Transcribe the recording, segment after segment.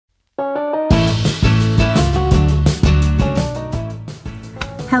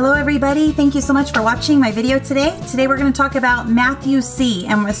Hello everybody, thank you so much for watching my video today. Today we're going to talk about Math-U-See,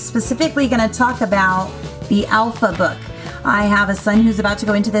 and we're specifically going to talk about the Alpha book. I have a son who's about to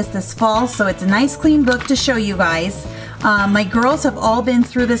go into this fall, so it's a nice clean book to show you guys. My girls have all been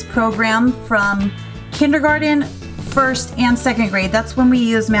through this program from kindergarten, first and second grade. That's when we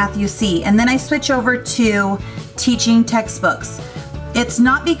use Math-U-See, and then I switch over to teaching textbooks. It's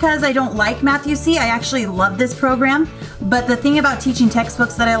not because I don't like Math-U-See, I actually love this program, but the thing about teaching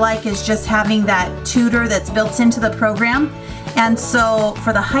textbooks that I like is just having that tutor that's built into the program. And so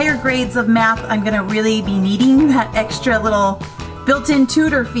for the higher grades of math, I'm gonna really be needing that extra little built-in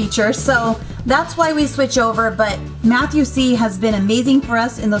tutor feature. So that's why we switch over, but Math-U-See has been amazing for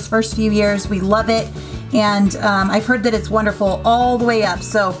us in those first few years. We love it, and I've heard that it's wonderful all the way up.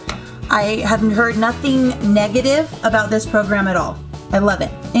 So I haven't heard nothing negative about this program at all. I love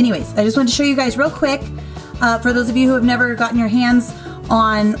it. Anyways, I just wanted to show you guys real quick, for those of you who have never gotten your hands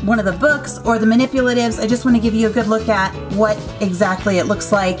on one of the books or the manipulatives, I just want to give you a good look at what exactly it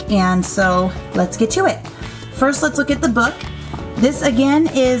looks like, and so let's get to it. First, let's look at the book. This again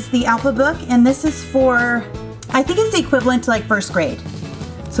is the Alpha book, and this is for, I think it's the equivalent to like first grade.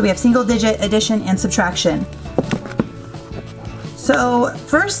 So we have single digit, addition, and subtraction. So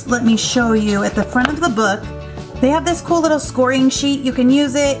first, let me show you at the front of the book, they have this cool little scoring sheet. You can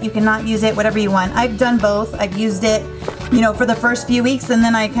use it, you can not use it, whatever you want. I've done both. I've used it, you know, for the first few weeks, and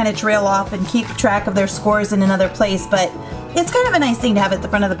then I kind of trail off and keep track of their scores in another place, but it's kind of a nice thing to have at the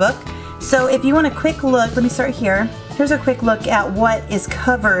front of the book. So if you want a quick look, let me start here. Here's a quick look at what is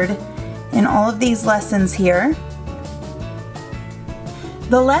covered in all of these lessons here.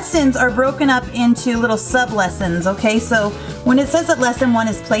 The lessons are broken up into little sub-lessons, okay? So when it says that lesson 1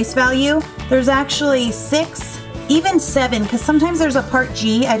 is place value, there's actually 6, even 7, because sometimes there's a part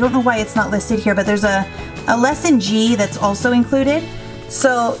G. I don't know why it's not listed here, but there's a lesson G that's also included.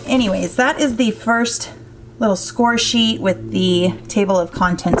 So anyways, that is the first little score sheet with the table of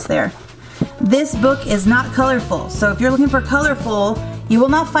contents there. This book is not colorful, so if you're looking for colorful, you will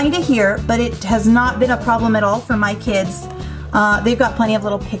not find it here, but it has not been a problem at all for my kids. They've got plenty of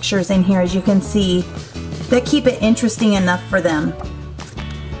little pictures in here, as you can see, that keep it interesting enough for them.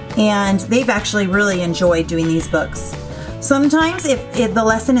 And they've actually really enjoyed doing these books. Sometimes if the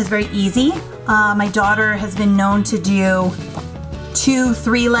lesson is very easy, my daughter has been known to do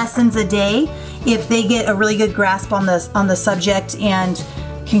 2-3 lessons a day if they get a really good grasp on the subject and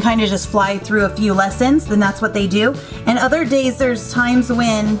can kind of just fly through a few lessons, then that's what they do. And other days there's times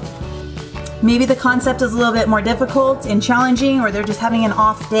when maybe the concept is a little bit more difficult and challenging, or they're just having an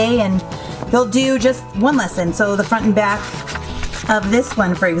off day and they'll do just one lesson. So the front and back of this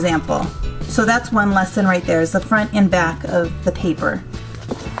one, for example. So that's one lesson right there, is the front and back of the paper.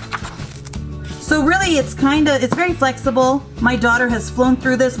 So really it's very flexible. My daughter has flown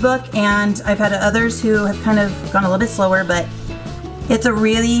through this book, and I've had others who have kind of gone a little bit slower, but it's a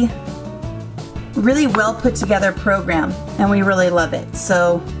really, really well put together program, and we really love it.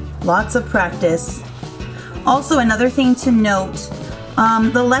 So lots of practice. Also, another thing to note,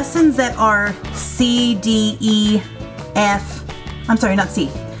 the lessons that are C, D, E, F, I'm sorry, not C.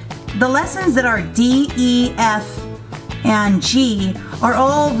 The lessons that are D, E, F, and G are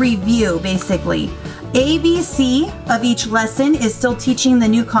all review, basically. A, B, C of each lesson is still teaching the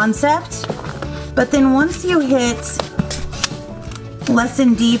new concept, but then once you hit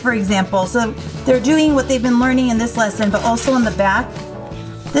lesson D, for example, so they're doing what they've been learning in this lesson, but also in the back,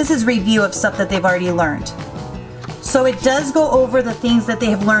 this is review of stuff that they've already learned. So it does go over the things that they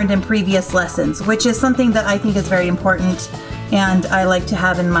have learned in previous lessons, which is something that I think is very important and I like to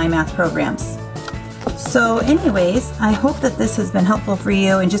have in my math programs. So anyways, I hope that this has been helpful for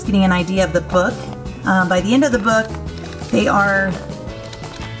you and just getting an idea of the book. By the end of the book, they are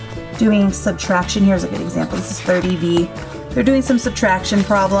doing subtraction. Here's a good example. This is 30B. They're doing some subtraction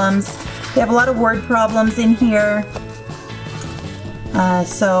problems. They have a lot of word problems in here.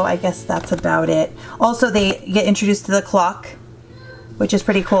 So I guess that's about it. Also, they get introduced to the clock, which is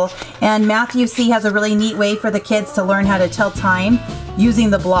pretty cool. And Math-U-See has a really neat way for the kids to learn how to tell time using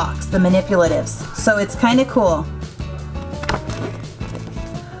the blocks, the manipulatives. So it's kind of cool.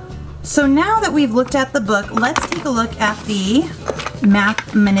 So now that we've looked at the book, let's take a look at the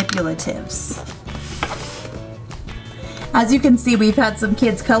math manipulatives. As you can see, we've had some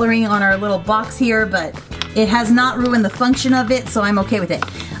kids coloring on our little box here, but it has not ruined the function of it, so I'm okay with it.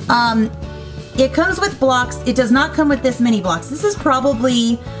 It comes with blocks. It does not come with this many blocks. This is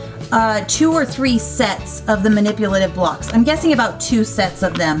probably 2 or 3 sets of the manipulative blocks. I'm guessing about 2 sets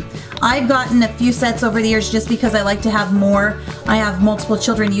of them. I've gotten a few sets over the years just because I like to have more. I have multiple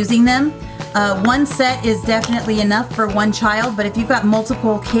children using them. One set is definitely enough for one child, but if you've got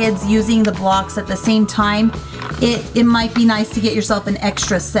multiple kids using the blocks at the same time, it might be nice to get yourself an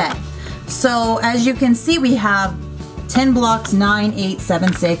extra set. So as you can see, we have 10 blocks, 9, 8,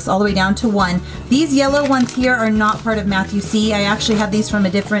 7, 6, all the way down to 1. These yellow ones here are not part of Matthew C. I actually have these from a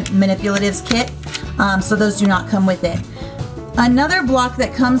different manipulatives kit, so those do not come with it. Another block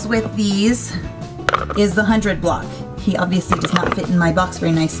that comes with these is the 100 block. He obviously does not fit in my box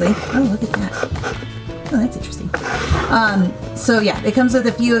very nicely. Oh, look at that. Oh, that's interesting. So yeah, it comes with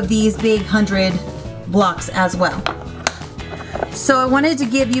a few of these big 100 blocks as well. So I wanted to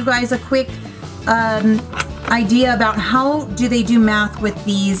give you guys a quick idea about how do they do math with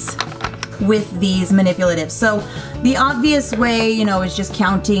these manipulatives. So the obvious way, you know, is just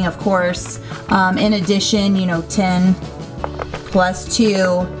counting, of course. In addition, you know, 10 plus 2,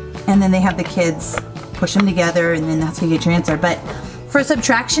 and then they have the kids push them together, and then that's how you get your answer. But for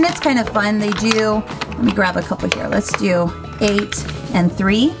subtraction, it's kind of fun. They do, let me grab a couple here. Let's do 8 and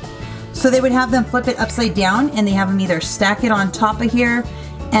 3. So they would have them flip it upside down, and they have them either stack it on top of here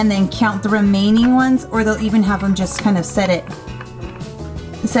and then count the remaining ones, or they'll even have them just kind of set it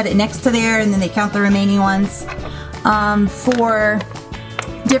next to there, and then they count the remaining ones. For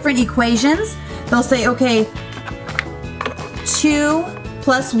different equations, they'll say, okay, 2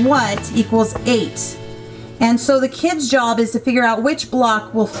 plus what equals 8. And so the kid's job is to figure out which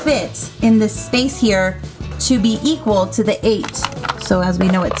block will fit in this space here to be equal to the 8. So as we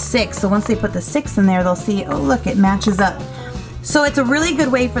know, it's 6. So once they put the 6 in there, they'll see, oh look, it matches up. So it's a really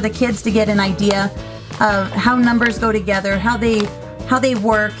good way for the kids to get an idea of how numbers go together, how they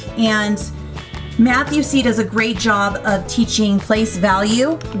work, and Matthew C does a great job of teaching place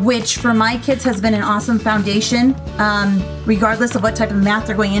value, which for my kids has been an awesome foundation. Regardless of what type of math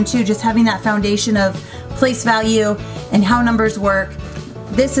they're going into, just having that foundation of place value and how numbers work,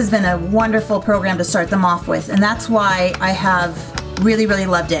 this has been a wonderful program to start them off with, and that's why I have really, really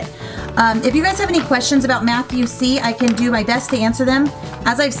loved it. If you guys have any questions about Matthew C, I can do my best to answer them.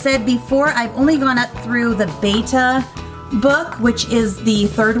 As I've said before, I've only gone up through the beta book, which is the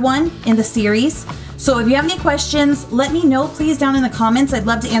 3rd one in the series. So if you have any questions, let me know please down in the comments. I'd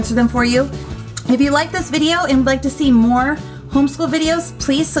love to answer them for you. If you like this video and would like to see more homeschool videos,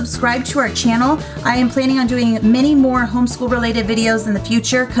 please subscribe to our channel. I am planning on doing many more homeschool related videos in the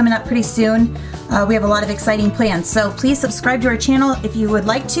future, coming up pretty soon. We have a lot of exciting plans, so please subscribe to our channel if you would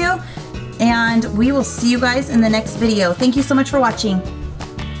like to, and we will see you guys in the next video. Thank you so much for watching.